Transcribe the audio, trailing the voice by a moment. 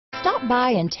Stop by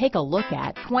and take a look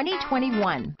at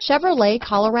 2021 Chevrolet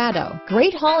Colorado.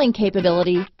 Great hauling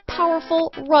capability,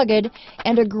 powerful, rugged,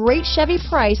 and a great Chevy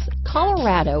price,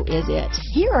 Colorado is it.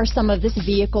 Here are some of this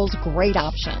vehicle's great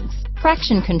options: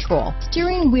 traction control,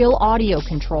 steering wheel audio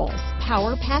controls,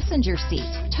 power passenger seat,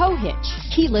 tow hitch,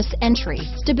 keyless entry,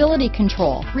 stability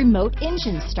control, remote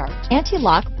engine start,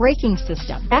 anti-lock braking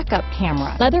system, backup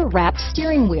camera, leather-wrapped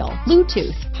steering wheel,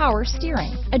 Bluetooth, power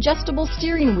steering, adjustable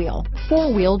steering wheel,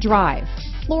 four-wheel drive,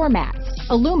 floor mats,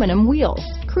 aluminum wheels,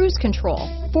 cruise control,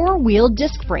 four-wheel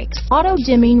disc brakes,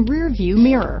 auto-dimming rear view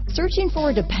mirror. Searching for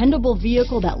a dependable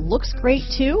vehicle that looks great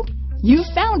too? You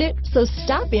found it, so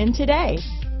stop in today.